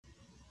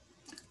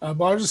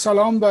با عرض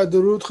سلام و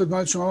درود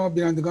خدمت شما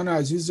بینندگان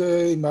عزیز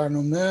این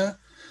برنامه.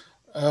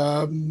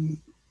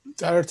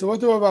 در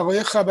ارتباط با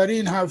وقایع خبری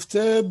این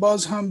هفته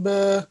باز هم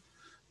به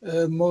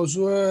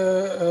موضوع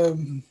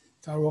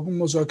در واقع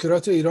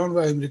مذاکرات ایران و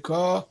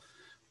امریکا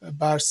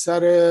بر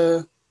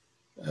سر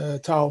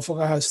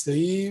توافق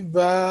هسته‌ای و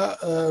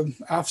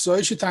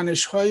افزایش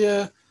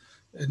تنش‌های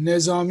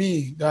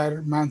نظامی در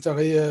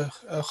منطقه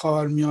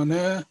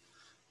خاورمیانه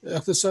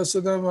اختصاص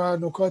دادم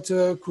و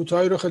نکات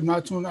کوتاهی رو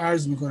خدمتتون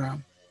عرض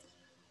میکنم.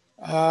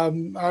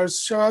 عرض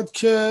شود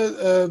که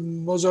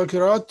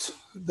مذاکرات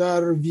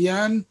در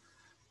وین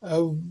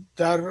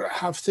در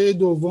هفته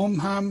دوم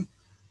هم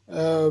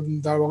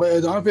در واقع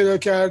ادامه پیدا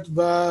کرد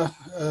و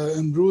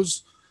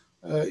امروز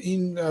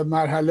این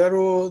مرحله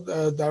رو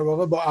در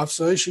واقع با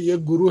افزایش یک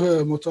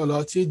گروه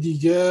مطالعاتی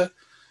دیگه،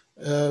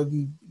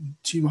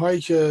 تیم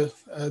هایی که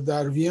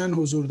در وین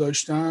حضور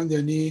داشتند،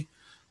 یعنی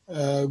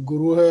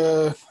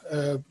گروه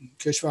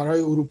کشورهای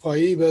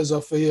اروپایی به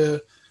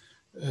اضافه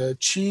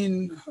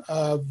چین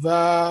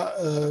و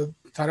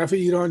طرف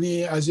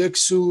ایرانی از یک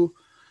سو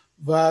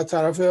و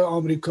طرف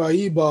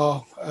آمریکایی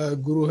با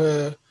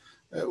گروه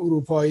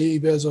اروپایی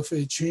به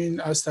اضافه چین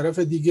از طرف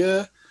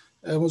دیگه،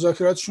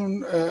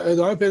 مذاکراتشون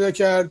ادامه پیدا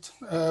کرد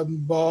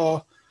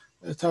با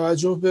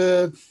توجه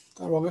به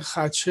در واقع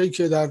خدشه‌ای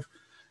که در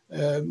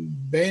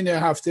بین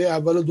هفته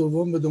اول و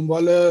دوم به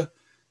دنبال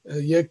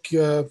یک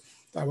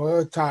در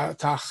واقع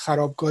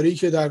خرابکاری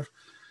که در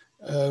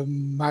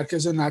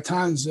مرکز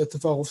نطنز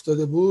اتفاق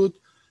افتاده بود.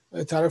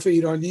 طرف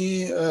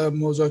ایرانی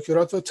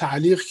مذاکرات رو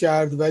تعلیق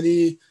کرد،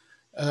 ولی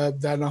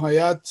در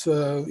نهایت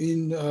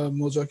این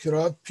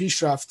مذاکرات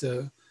پیش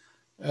رفته.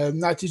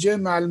 نتیجه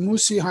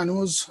ملموسی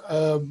هنوز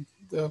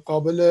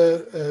قابل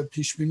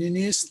پیش بینی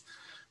نیست،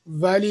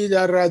 ولی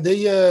در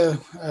رده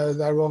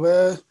در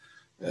واقع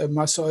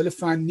مسائل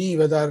فنی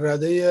و در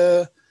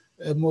رده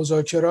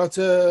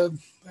مذاکرات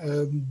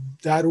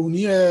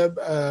درونی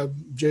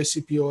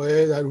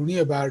JCPOA،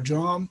 درونی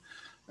برجام،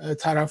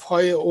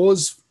 طرفهای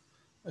عضو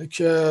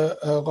که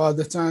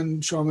قاعدتاً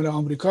شامل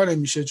آمریکا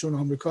نمیشه چون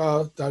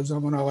آمریکا در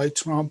زمان آقای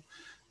ترامپ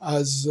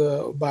از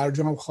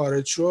برجام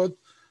خارج شد،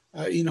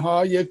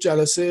 اینها یک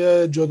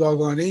جلسه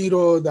جداگانه ای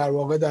رو در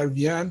واقع در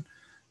وین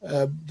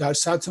در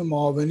سطح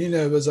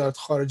معاونین وزارت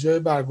خارجه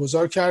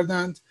برگزار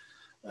کردند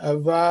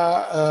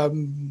و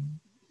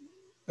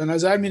به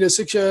نظر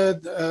میرسه که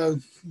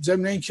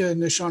ضمن اینکه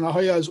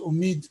نشانه‌هایی از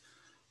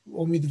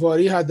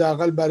امیدواری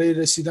حداقل برای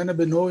رسیدن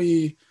به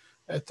نوعی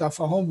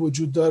تفاهم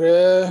وجود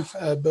داره،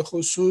 به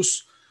خصوص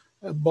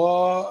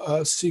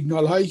با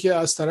سیگنال هایی که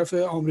از طرف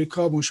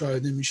آمریکا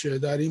مشاهده میشه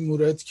در این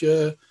مورد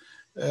که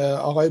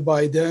آقای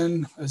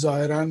بایدن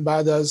ظاهراً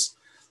بعد از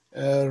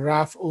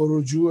رفع و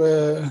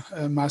رجوع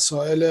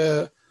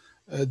مسائل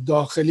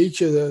داخلی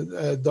که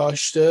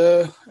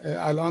داشته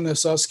الان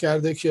احساس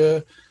کرده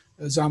که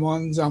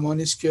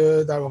زمانی است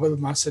که در واقع به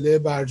مسئله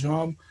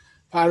برجام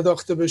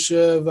پرداخته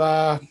بشه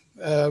و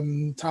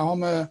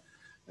تمام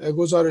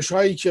گزارش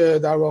هایی که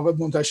در واقع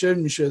منتشر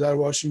میشه در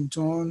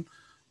واشنگتن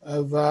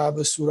و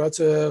به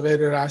صورت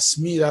غیر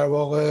رسمی در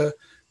واقع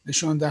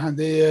نشان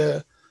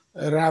دهنده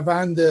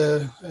روند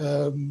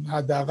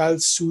حداقل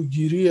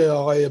سوگیری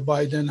آقای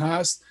بایدن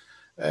هست،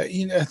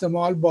 این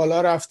احتمال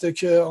بالا رفته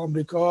که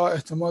آمریکا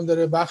احتمال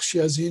داره بخشی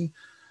از این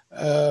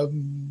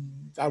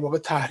در واقع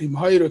تحریم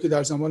هایی رو که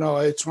در زمان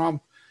آقای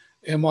ترامپ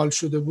اعمال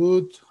شده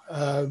بود،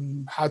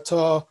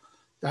 حتی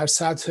در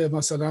سطح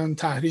مثلا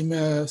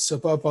تحریم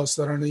سپاه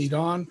پاسداران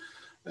ایران،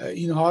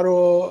 اینها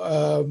رو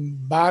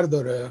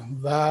برداره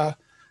و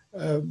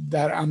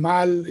در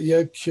عمل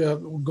یک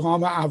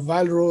گام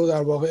اول رو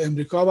در واقع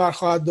امریکا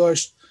برخواهد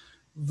داشت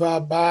و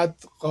بعد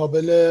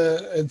قابل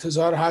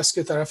انتظار هست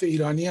که طرف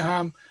ایرانی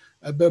هم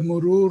به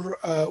مرور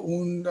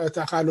اون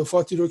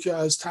تخلفاتی رو که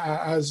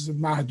از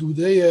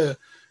محدوده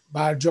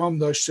برجام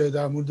داشته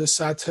در مورد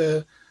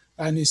سطح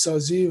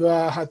غنیسازی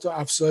و حتی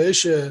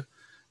افزایش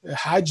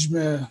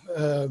حجم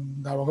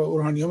در واقع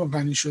اورانیوم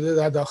غنی شده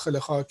در داخل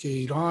خاک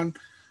ایران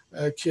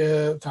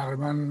که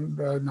تقریبا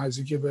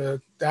نزدیک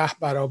به 10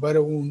 برابر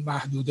اون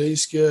محدوده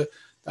است که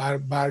در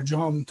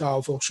برجام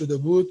توافق شده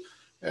بود،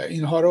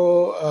 اینها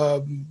رو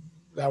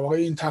در واقع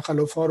این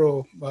تخلف ها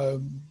رو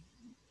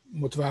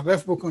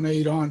متوقف بکنه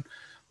ایران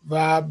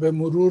و به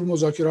مرور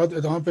مذاکرات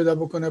ادامه پیدا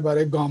بکنه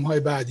برای گام های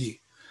بعدی.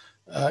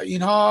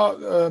 اینها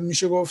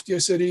میشه گفت یه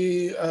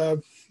سری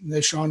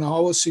نشانه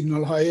ها و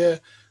سیگنال های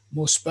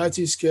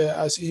مثبتی است که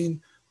از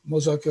این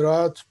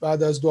مذاکرات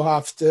بعد از 2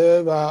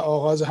 هفته و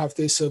آغاز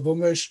هفته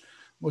سومش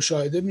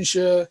مشاهده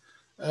میشه.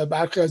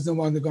 برخی از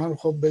نمایندگان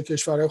خب به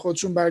کشورهای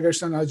خودشون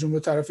برگشتن، از جمله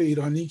طرف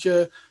ایرانی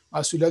که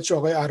مسئولیتش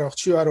آقای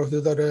عراقچی بر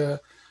عهده داره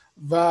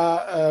و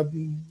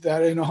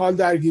در این حال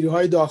درگیری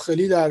های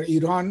داخلی در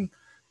ایران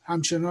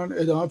همچنان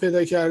ادامه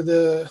پیدا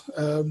کرده،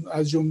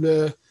 از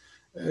جمله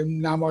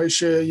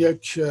نمایش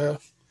یک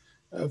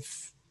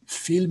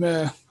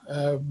فیلم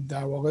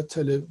در واقع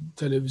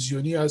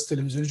تلویزیونی از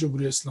تلویزیون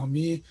جمهوری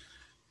اسلامی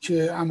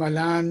که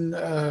عملاً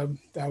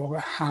در واقع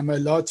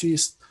حملاتی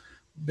است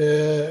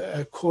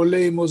به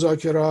کل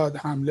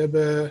مذاکرات، حمله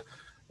به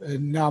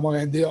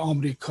نماینده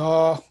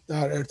آمریکا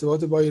در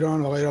ارتباط با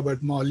ایران آقای رابرت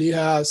مالی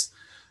هست،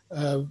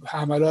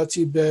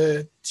 حملاتی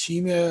به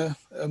تیم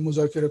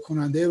مذاکره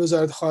کننده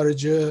وزارت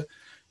خارجه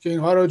که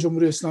اینها رو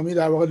جمهوری اسلامی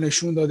در واقع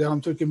نشون داده.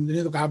 همونطور که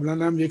میدونید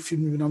قبلا هم یک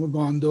فیلمی به نام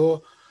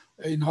گاندو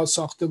اینها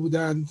ساخته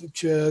بودند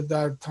که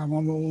در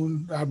تمام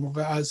اون در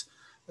واقع از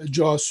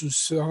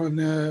جاسوسان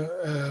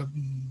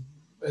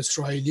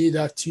اسرائیلی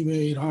در تیم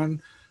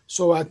ایران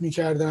صحبت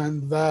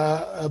می‌کردند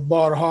و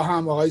بارها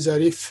هم آقای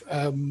ظریف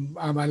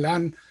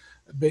عملاً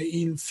به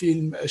این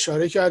فیلم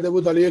اشاره کرده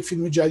بود. حالا یک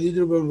فیلم جدید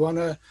رو به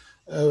عنوان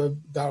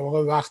در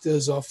واقع وقت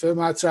اضافه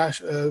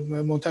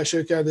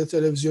منتشر کرده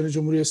تلویزیون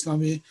جمهوری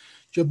اسلامی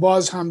که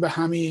باز هم به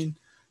همین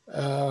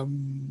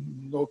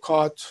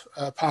نکات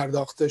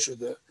پرداخته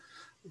شده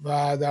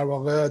و در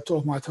واقع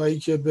تهمت هایی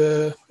که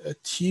به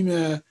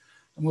تیم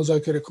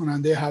مذاکره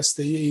کننده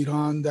هسته‌ای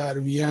ایران در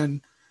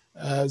وین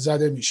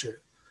زده میشه،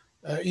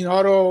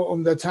 اینها رو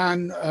عمدتاً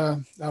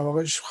در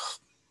واقع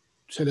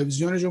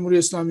تلویزیون جمهوری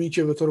اسلامی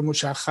که به طور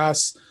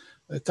مشخص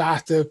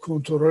تحت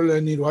کنترل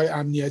نیروهای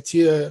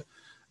امنیتی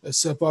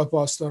سپاه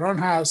پاسداران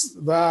هست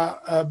و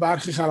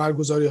برخی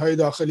خبرگزاری های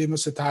داخلی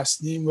مثل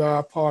تصنیم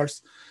و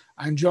پارس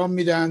انجام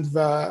میدند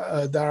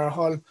و در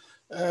حال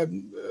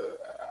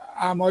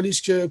اعمالی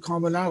است که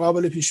کاملا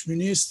قابل پیش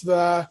بینی است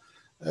و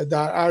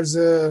در عرض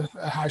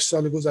 8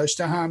 سال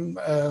گذشته هم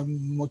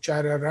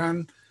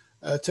مکرراً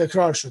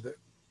تکرار شده.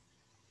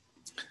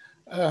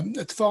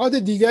 اتفاقات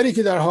دیگری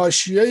که در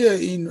حاشیه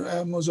این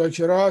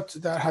مذاکرات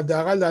در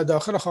حداقل در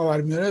داخل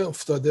خاورمیانه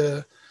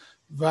افتاده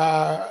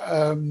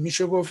و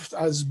میشه گفت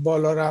از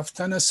بالا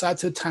رفتن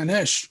سطح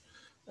تنش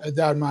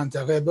در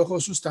منطقه به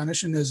خصوص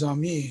تنش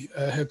نظامی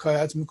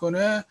حکایت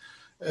میکنه.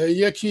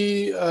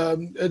 یکی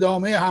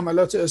ادامه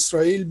حملات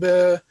اسرائیل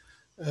به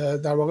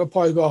در واقع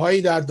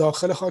پایگاه‌هایی در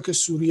داخل خاک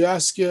سوریه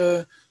است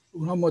که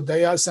اونها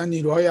مدعی هستن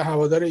نیروهای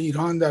هوادار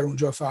ایران در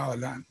اونجا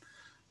فعالن.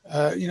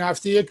 این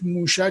هفته یک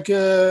موشک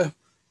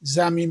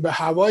زمین به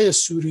هوای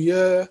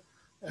سوریه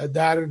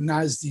در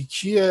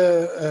نزدیکی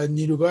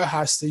نیروگاه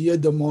هسته‌ای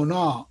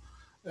دمونا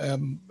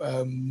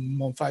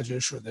منفجر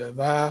شده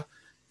و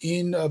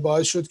این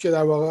باعث شد که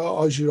در واقع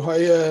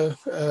آژیرهای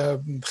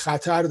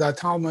خطر در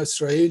تمام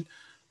اسرائیل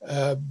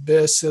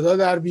به صدا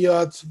در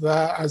بیاد و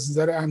از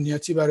نظر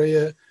امنیتی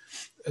برای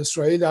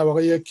اسرائیل در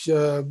واقع یک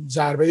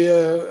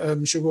ضربه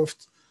میشه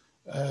گفت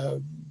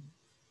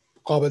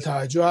قابل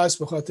توجه است،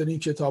 به خاطر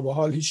اینکه تا به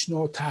حال هیچ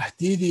نوع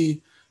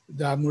تهدیدی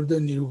در مورد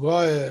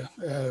نیروگاه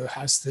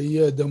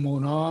هسته‌ای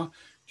دمونا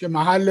که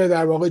محل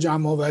در واقع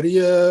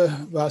جمع‌آوری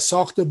و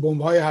ساخت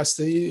بمب‌های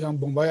هسته‌ای هم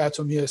بمب‌های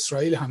اتمی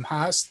اسرائیل هم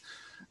هست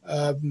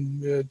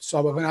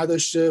سابقه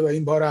نداشته و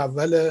این بار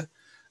اول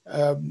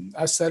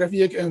از طرف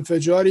یک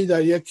انفجاری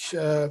در یک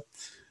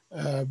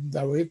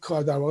در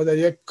واقع در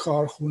یک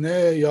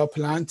کارخونه یا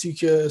پلنتی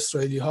که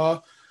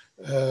اسرائیلی‌ها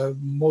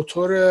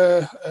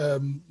موتور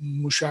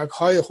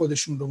موشک‌های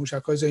خودشون رو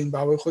موشک‌های زمین به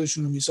هوای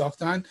خودشون رو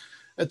می‌ساختن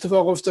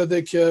اتفاق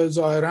افتاده که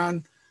ظاهراً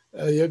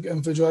یک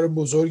انفجار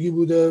بزرگی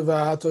بوده و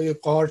حتی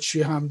یک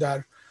قارچی هم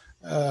در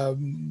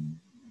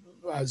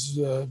از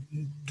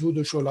دود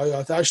و شعله‌های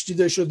آتش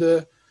دیده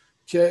شده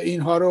که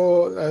اینها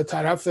رو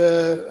طرف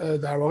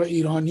در واقع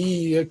ایرانی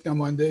یک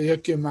نماینده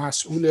یک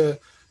مسئول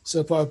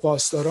سپاه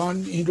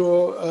پاسداران این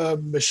رو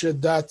به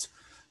شدت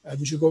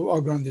میشه گفت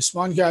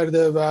آگراندیسمان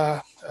کرده و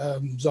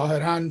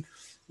ظاهراً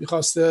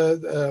میخواسته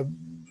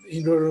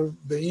این رو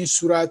به این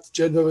صورت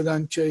جلوه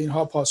بدن که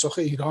اینها پاسخ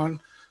ایران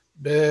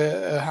به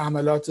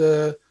حملات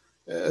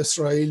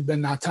اسرائیل به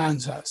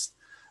نطنز هست.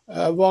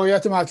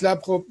 واقعیت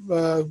مطلب خب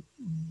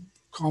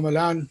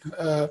کاملا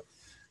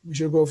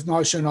میشه گفت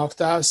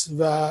ناشناخته است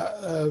و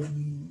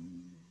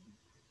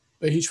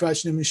به هیچ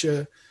وجه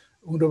نمیشه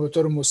اون رو به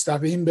طور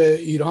مستقیم به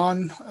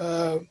ایران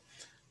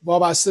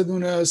وابسته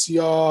دونست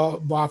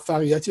یا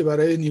موفقیتی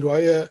برای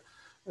نیروهای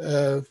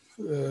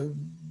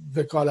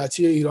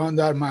وکالتی ایران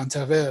در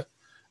منطقه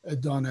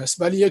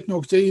دانست. ولی یک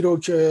نکته ای رو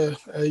که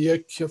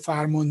یک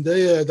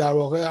فرمانده در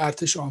واقع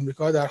ارتش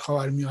آمریکا در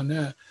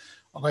خاورمیانه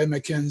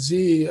آقای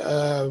کنزی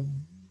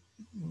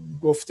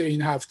گفته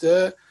این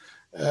هفته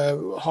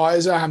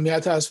حائز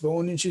اهمیت است و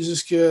اون این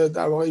چیزیست که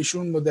در واقع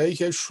ایشون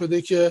مدعی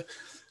شده که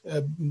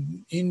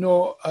این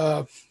نوع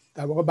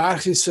در واقع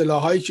برخی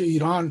سلاحایی که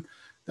ایران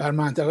در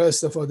منطقه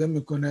استفاده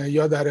میکنه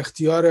یا در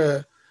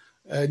اختیار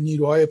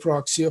نیروهای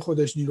پراکسی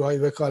خودش نیروهای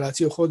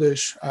وکالتی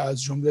خودش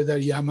از جمله در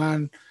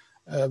یمن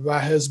و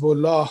حزب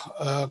الله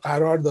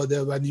قرار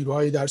داده و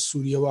نیروهایی در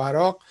سوریه و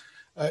عراق،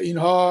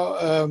 اینها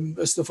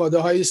استفاده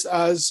هایی است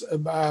از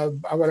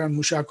اولا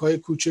موشک های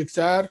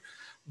کوچکتر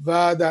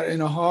و در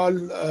این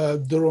حال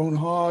درون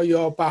ها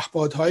یا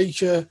پهپادهایی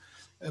که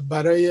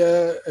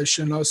برای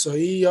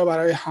شناسایی یا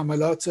برای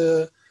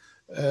حملات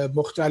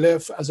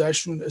مختلف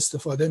ازشون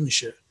استفاده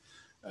میشه.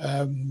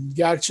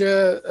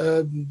 گرچه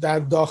در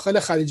داخل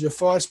خلیج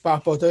فارس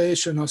پهپادهای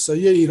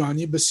شناسایی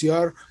ایرانی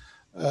بسیار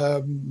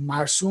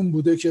مرسوم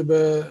بوده که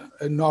به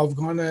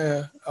ناوگان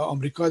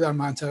آمریکا در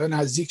منطقه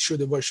نزدیک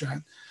شده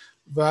باشند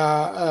و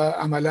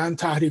عملاً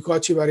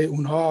تحریکاتی برای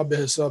اونها به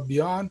حساب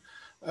بیان،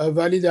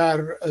 ولی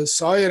در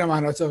سایر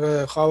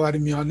مناطق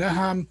خاورمیانه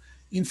هم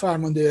این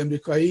فرمانده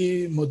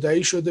امریکایی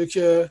مدعی شده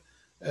که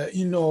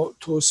این نوع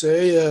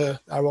توسعه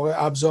در واقع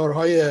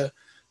ابزارهای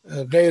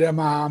غیر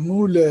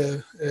معمول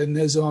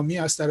نظامی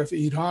از طرف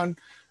ایران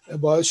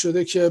باعث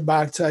شده که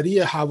برتری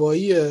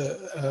هوایی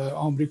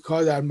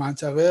آمریکا در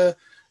منطقه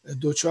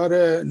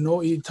دچار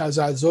نوعی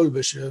تزلزل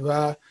بشه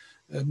و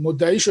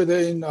مدعی شده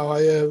این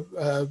آقای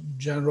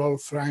ژنرال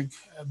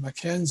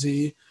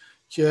کنزی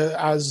که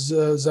از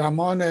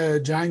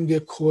زمان جنگ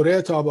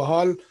کره تا به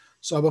حال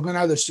سابقه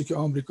نداشته که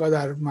آمریکا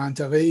در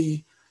منطقه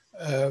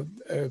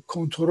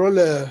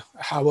کنترل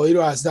هوایی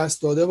رو از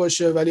دست داده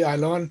باشه، ولی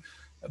الان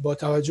با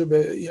توجه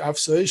به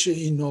افزایش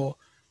این نوع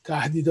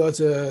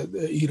تهدیدات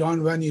ایران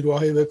و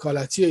نیروهای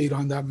وکالتی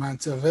ایران در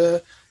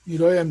منطقه،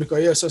 نیروهای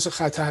امریکایی احساس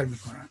خطر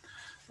میکنن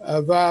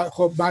و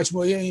خب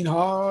مجموعه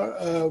اینها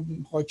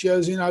حاکی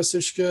از این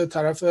هستش که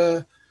طرف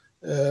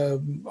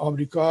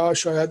آمریکا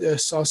شاید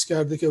احساس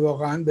کرده که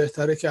واقعا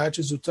بهتره که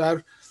هرچه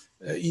زودتر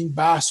این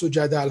بحث و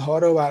جدل ها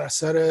رو بر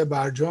اثر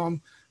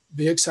برجام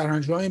به یک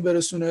سرانجامی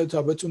برسونه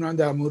تا بتونن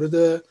در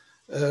مورد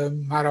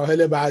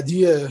مراحل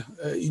بعدی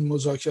این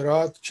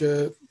مذاکرات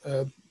که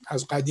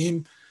از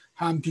قدیم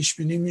هم پیش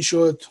بینی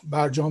میشد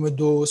برجام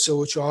 2، 3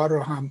 و 4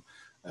 رو هم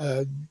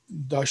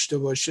داشته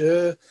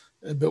باشه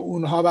به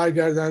اونها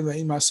برگردن و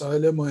این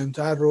مسائل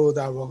مهمتر رو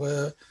در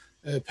واقع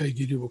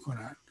پیگیری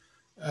بکنن.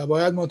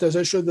 باید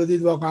منتظر شد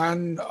بدید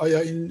واقعا آیا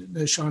این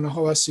نشانه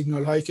ها و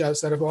سیگنال هایی که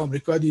از طرف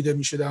آمریکا دیده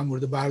میشه در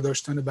مورد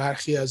برداشتن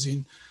برخی از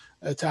این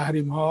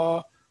تحریم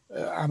ها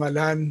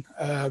عملاً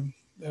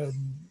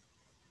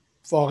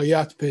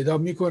واقعیت پیدا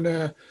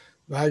میکنه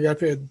و اگر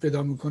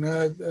پیدا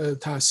میکنه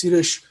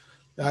تاثیرش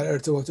در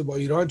ارتباط با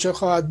ایران چه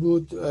خواهد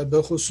بود،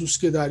 به خصوص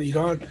که در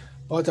ایران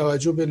با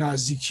توجه به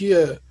نزدیکی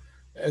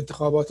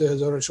انتخابات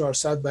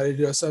 1400 برای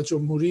ریاست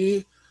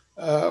جمهوری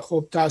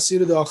خب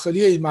تاثیر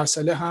داخلی این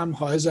مسئله هم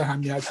حائز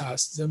اهمیت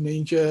هست، ضمن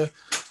اینکه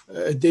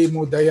عده‌ای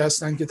مدعی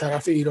هستند که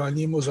طرف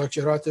ایرانی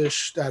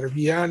مذاکراتش در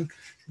وین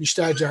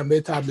بیشتر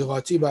جنبه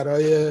تبلیغاتی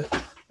برای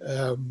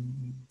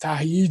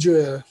تهییج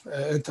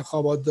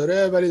انتخابات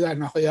داره، ولی در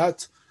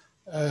نهایت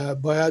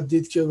باید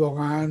دید که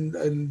واقعا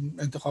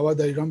انتخابات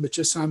در ایران به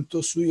چه سمت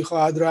و سوی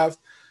خواهد رفت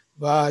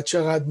و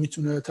چقدر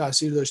میتونه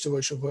تاثیر داشته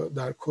باشه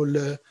در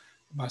کل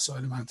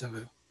مسائل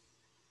منطقه.